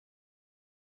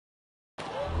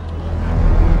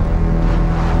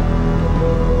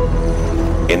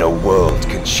In a world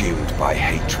consumed by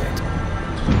hatred,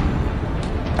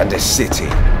 and a city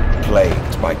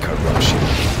plagued by corruption.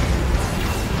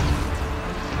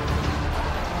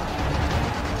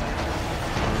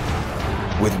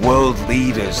 With world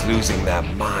leaders losing their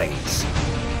minds.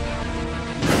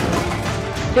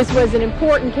 This was an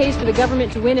important case for the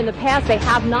government to win in the past. They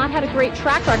have not had a great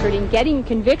track record in getting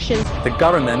convictions. The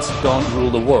governments don't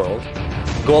rule the world.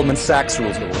 Goldman Sachs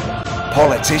rules the world.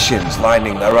 Politicians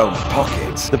lining their own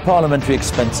pockets. The parliamentary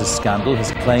expenses scandal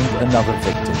has claimed another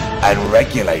victim. And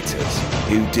regulators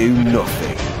who do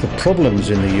nothing. The problems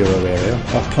in the euro area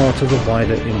are part of the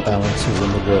wider imbalances in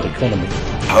the world economy.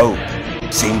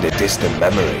 Hope seemed a distant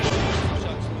memory.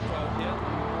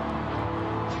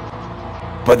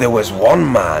 But there was one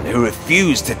man who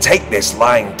refused to take this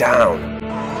lying down.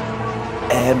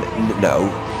 No,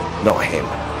 not him.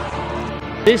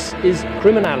 This is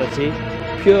criminality,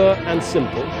 pure and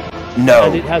simple. No,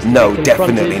 and it has to no, be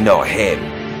definitely not him.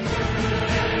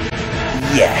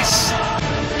 Yes,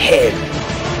 him.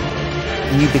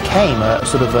 You became a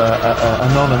sort of a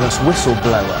anonymous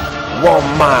whistleblower. One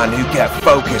man who kept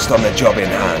focused on the job in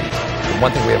hand. The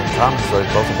one thing we have in common is that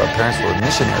both of our parents were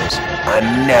missionaries.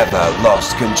 And never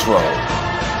lost control.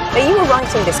 But you were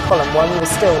writing this column while you were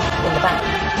still in the band.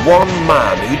 One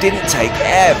man who didn't take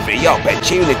every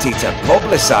opportunity to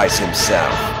publicise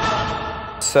himself.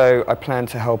 So I plan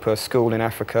to help a school in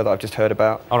Africa that I've just heard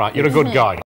about. All right, you're a good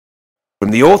guy.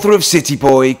 From the author of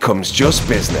Cityboy comes Just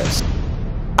Business.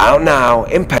 Out now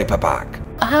in paperback.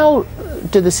 How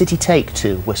do the city take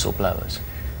to whistleblowers?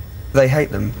 They hate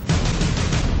them.